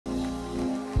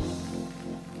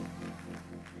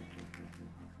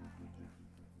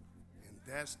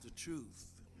That's the truth.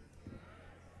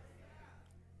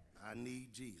 I need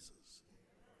Jesus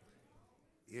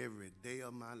every day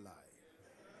of my life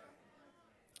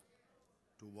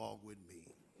to walk with me.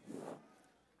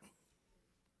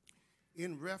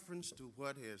 In reference to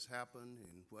what has happened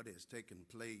and what has taken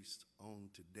place on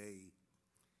today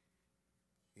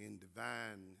in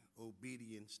divine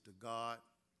obedience to God,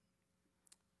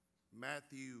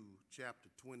 Matthew chapter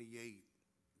 28,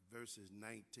 verses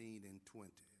 19 and 20.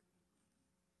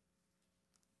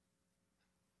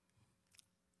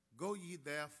 Go ye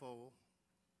therefore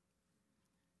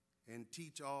and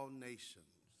teach all nations,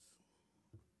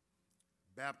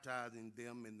 baptizing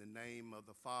them in the name of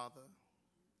the Father,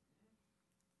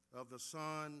 of the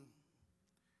Son,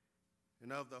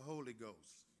 and of the Holy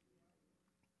Ghost,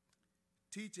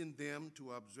 teaching them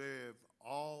to observe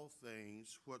all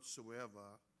things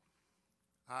whatsoever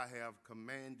I have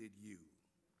commanded you.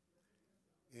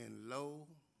 And lo,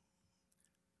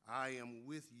 I am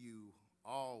with you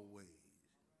always,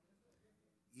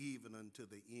 even unto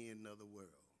the end of the world.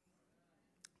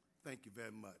 Thank you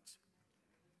very much.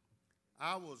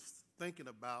 I was thinking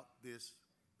about this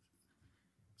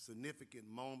significant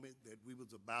moment that we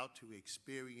was about to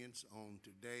experience on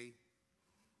today.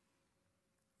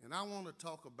 And I want to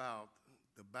talk about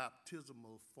the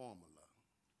baptismal formula.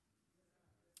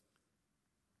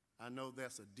 I know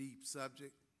that's a deep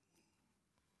subject,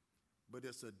 but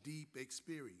it's a deep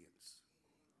experience.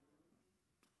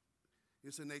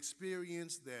 It's an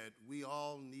experience that we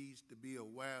all need to be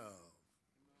aware of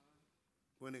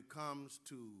when it comes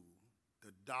to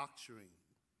the doctrine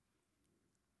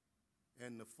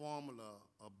and the formula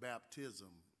of baptism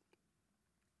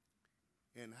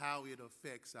and how it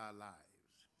affects our lives.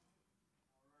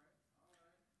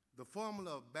 The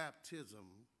formula of baptism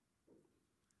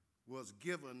was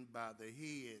given by the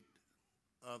head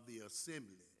of the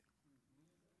assembly,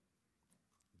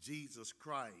 Jesus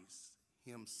Christ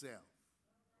himself.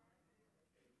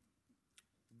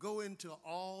 Go into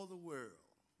all the world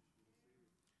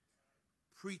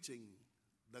preaching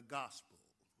the gospel,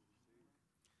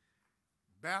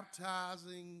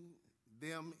 baptizing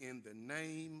them in the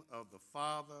name of the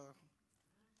Father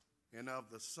and of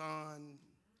the Son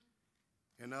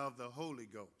and of the Holy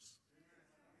Ghost.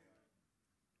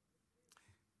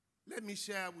 Let me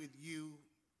share with you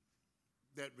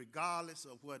that regardless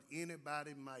of what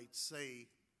anybody might say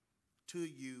to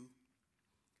you,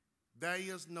 there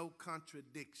is no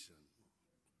contradiction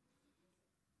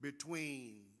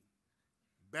between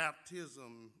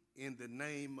baptism in the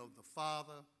name of the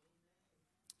Father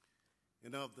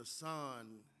and of the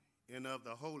Son and of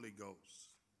the Holy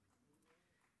Ghost,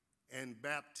 and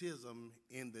baptism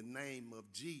in the name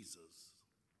of Jesus,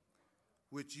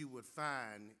 which you would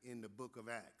find in the book of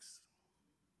Acts.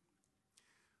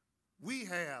 We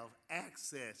have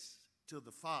access to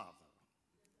the Father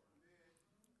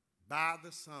by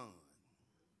the Son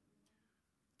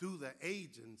through the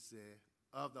agency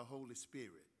of the Holy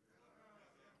Spirit.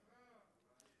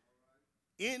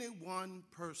 Any one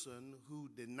person who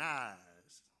denies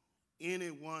any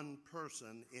one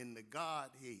person in the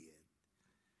Godhead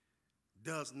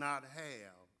does not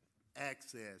have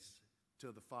access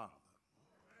to the Father.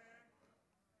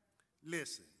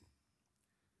 Listen,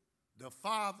 the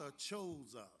Father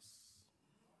chose us.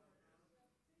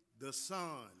 The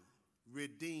Son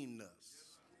redeemed us.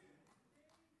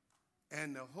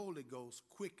 And the Holy Ghost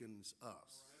quickens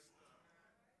us.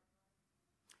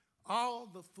 All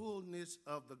the fullness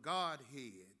of the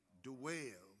Godhead dwells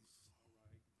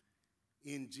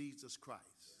in Jesus Christ.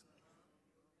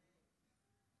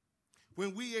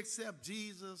 When we accept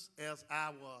Jesus as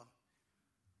our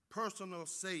personal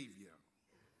Savior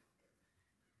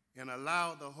and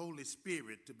allow the Holy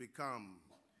Spirit to become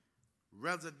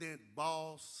resident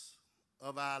boss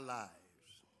of our lives,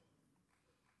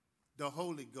 the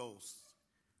Holy Ghost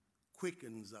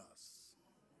quickens us.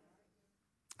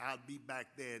 I'll be back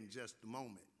there in just a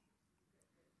moment.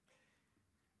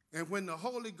 And when the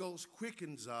Holy Ghost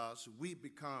quickens us, we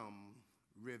become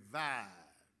revived,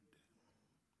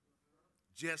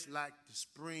 just like the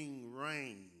spring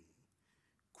rain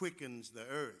quickens the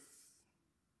earth.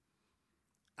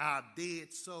 Our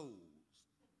dead souls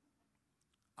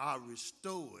are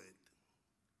restored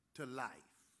to life.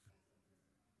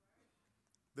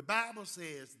 The Bible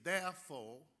says,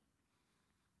 therefore,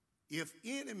 if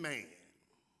any man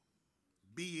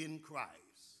be in Christ,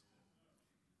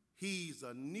 he's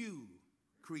a new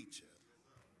creature.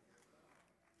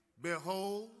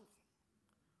 Behold,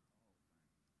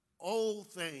 old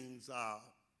things are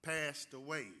passed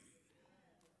away,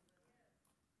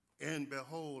 and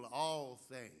behold, all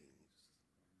things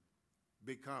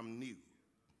become new.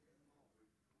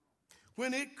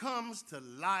 When it comes to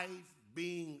life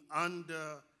being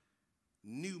under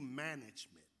new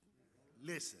management,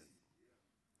 listen,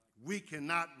 we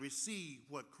cannot receive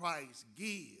what Christ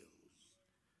gives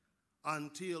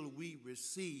until we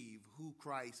receive who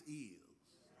Christ is.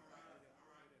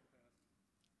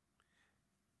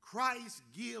 Christ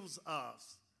gives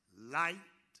us light.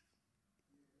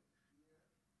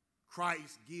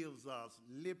 Christ gives us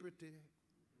liberty.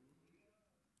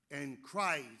 And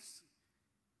Christ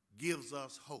gives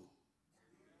us hope.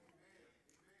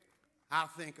 I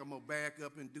think I'm going to back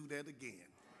up and do that again.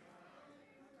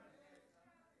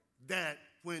 That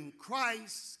when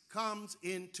Christ comes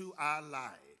into our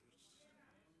lives,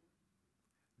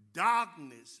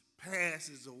 darkness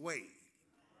passes away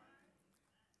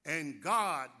and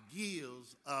God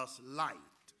gives us light.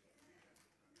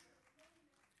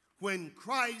 When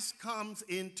Christ comes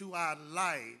into our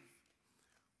life,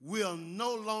 we're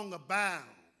no longer bound,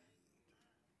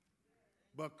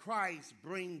 but Christ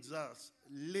brings us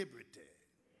liberty.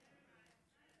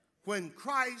 When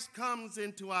Christ comes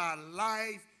into our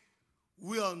life,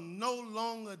 we're no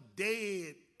longer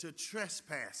dead to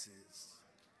trespasses,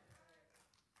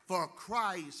 for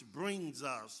Christ brings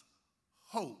us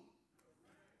hope.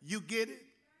 You get it?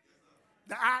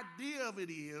 The idea of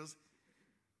it is,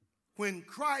 when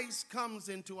Christ comes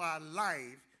into our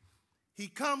life, he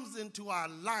comes into our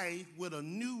life with a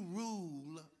new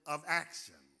rule of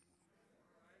action.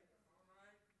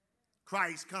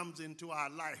 Christ comes into our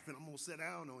life, and I'm going to sit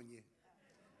down on you.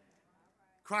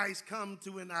 Christ comes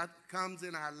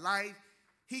in our life.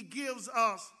 He gives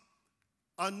us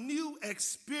a new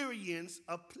experience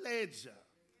of pleasure.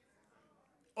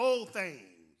 Old things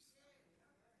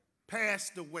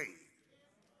passed away.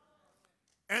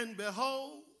 And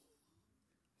behold,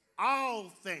 all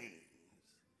things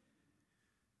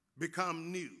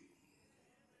become new.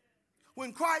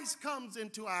 When Christ comes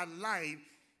into our life,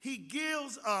 he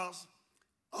gives us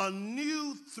a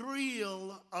new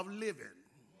thrill of living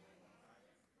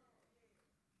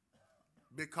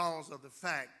because of the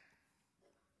fact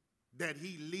that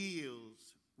he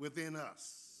lives within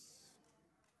us.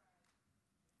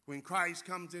 When Christ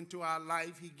comes into our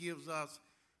life, he gives us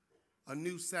a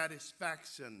new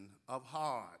satisfaction of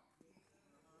heart.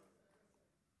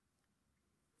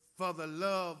 For the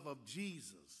love of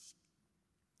Jesus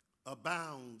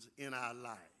abounds in our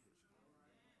lives.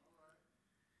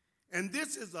 And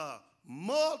this is a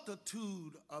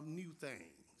multitude of new things.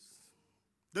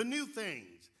 The new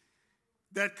things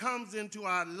that comes into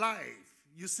our life.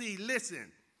 You see,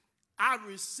 listen, I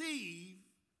received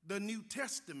the New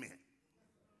Testament.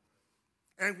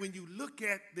 And when you look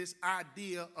at this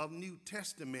idea of New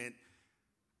Testament,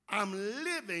 I'm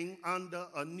living under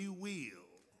a new will.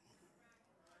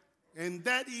 And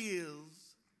that is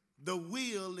the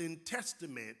will and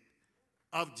testament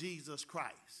of Jesus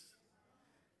Christ.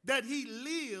 That he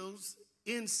lives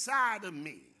inside of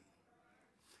me.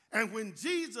 And when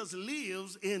Jesus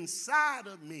lives inside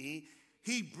of me,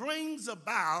 he brings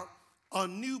about a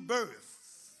new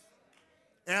birth.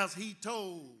 As he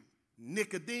told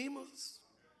Nicodemus,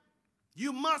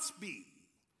 you must be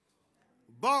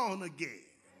born again.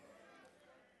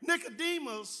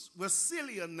 Nicodemus was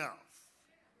silly enough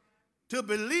to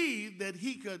believe that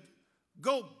he could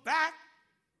go back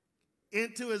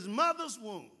into his mother's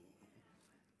womb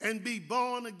and be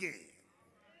born again.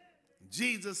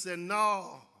 Jesus said,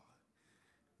 no,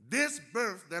 this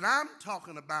birth that I'm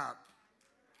talking about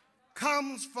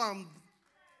comes from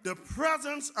the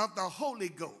presence of the Holy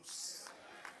Ghost.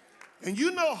 And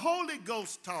you know Holy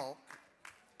Ghost talk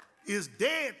is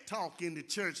dead talk in the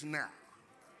church now.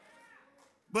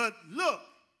 But look,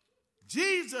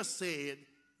 Jesus said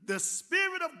the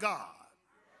Spirit of God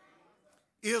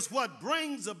is what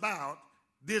brings about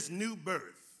this new birth.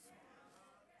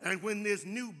 And when this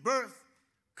new birth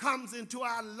comes into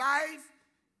our life,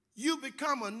 you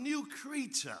become a new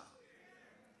creature.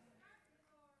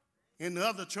 In the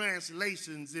other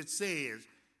translations, it says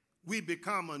we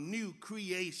become a new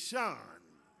creation.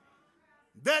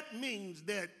 That means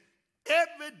that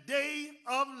every day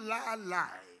of our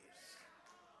lives,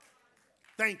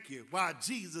 thank you, while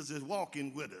Jesus is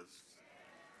walking with us,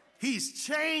 he's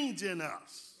changing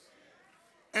us.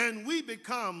 And we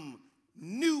become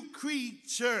new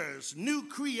creatures, new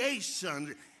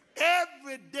creations.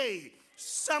 Every day,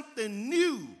 something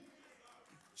new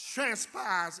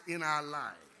transpires in our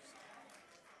lives.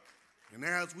 And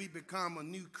as we become a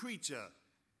new creature,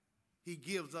 he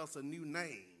gives us a new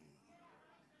name.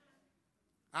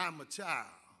 I'm a child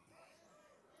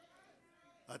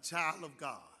of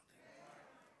God.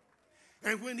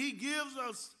 And when he gives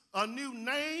us a new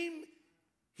name,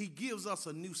 he gives us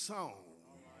a new song.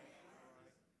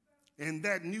 And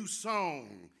that new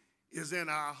song is in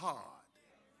our heart.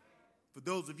 For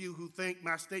those of you who think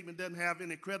my statement doesn't have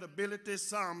any credibility,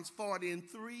 Psalms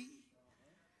 40:3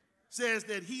 says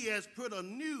that he has put a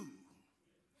new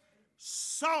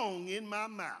song in my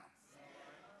mouth.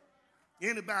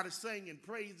 Anybody singing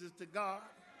praises to God?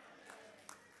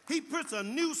 He puts a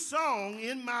new song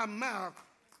in my mouth,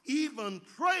 even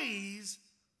praise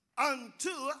unto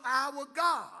our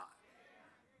God.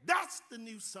 That's the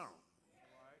new song.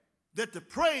 That the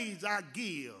praise I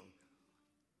give,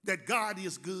 that God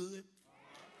is good,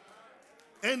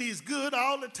 and he's good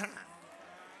all the time.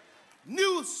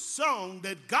 New song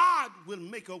that God will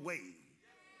make a way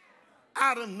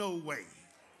out of no way.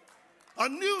 A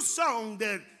new song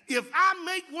that if I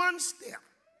make one step,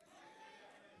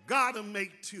 God will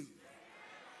make two.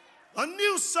 A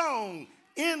new song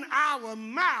in our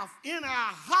mouth, in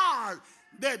our heart,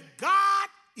 that God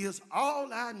is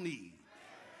all I need.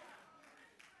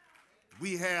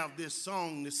 We have this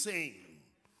song to sing,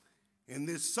 and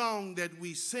this song that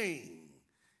we sing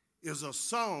is a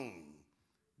song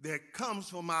that comes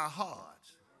from our heart.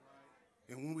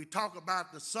 And when we talk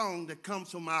about the song that comes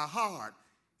from our heart,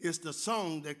 it's the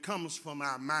song that comes from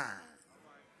our mind.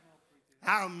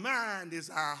 Our mind is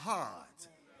our heart.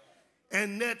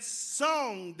 And that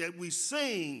song that we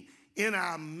sing in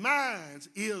our minds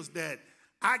is that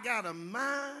I got a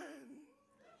mind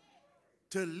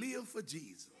to live for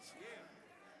Jesus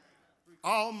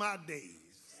all my days.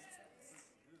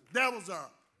 There was a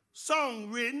song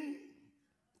written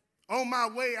on my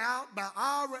way out by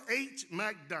R.H.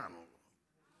 MacDonald.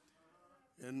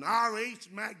 And R.H.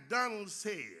 MacDonald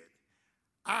said,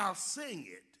 I'll sing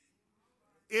it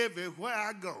everywhere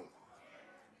I go.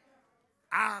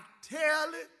 I'll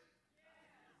tell it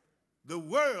the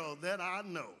world that I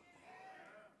know.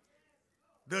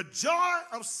 The joy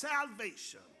of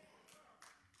salvation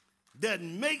that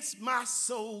makes my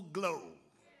soul glow.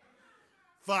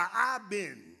 For I've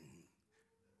been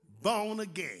born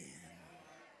again.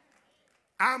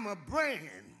 I'm a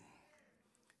brand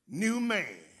new man.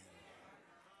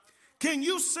 Can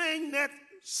you sing that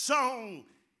song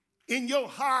in your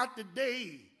heart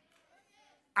today?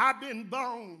 I've been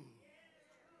born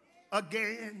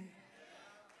again.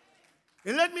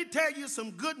 And let me tell you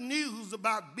some good news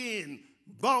about being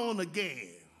born again.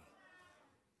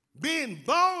 Being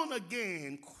born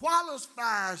again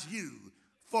qualifies you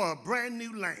for a brand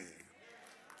new land.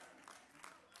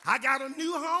 I got a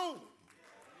new home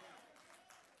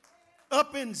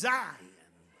up in Zion.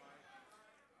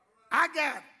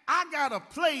 I got a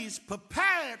place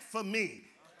prepared for me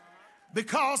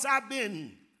because I've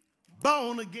been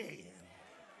born again.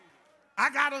 I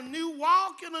got a new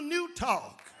walk and a new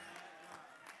talk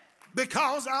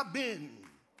because I've been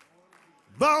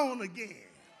born again.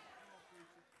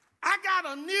 I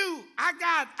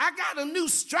got a new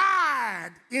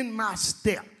stride in my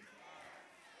step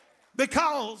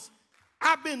because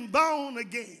I've been born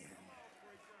again.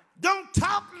 Don't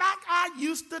talk like I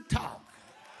used to talk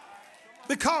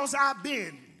because I've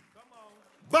been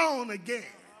born again.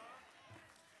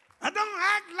 I don't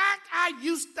act like I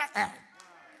used to act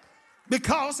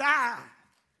because I've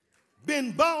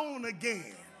been born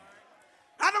again.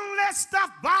 I don't let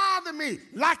stuff bother me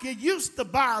like it used to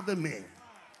bother me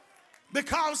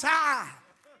because I've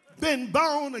been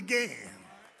born again.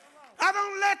 I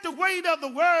don't let the weight of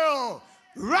the world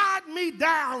ride me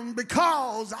down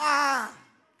because I've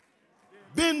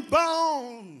been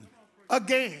born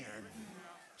again.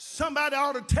 Somebody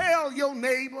ought to tell your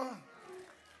neighbor,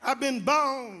 I've been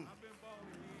born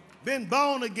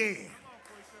again.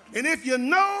 And if you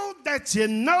know that you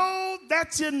know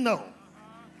that you know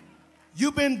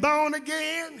you've been born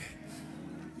again,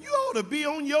 you ought to be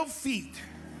on your feet,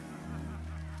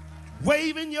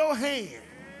 waving your hand,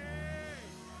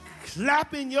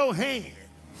 clapping your hand,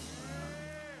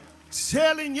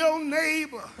 telling your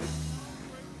neighbor,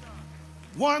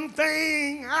 one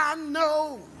thing I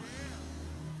know,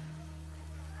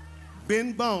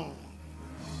 been born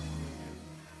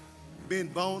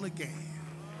again.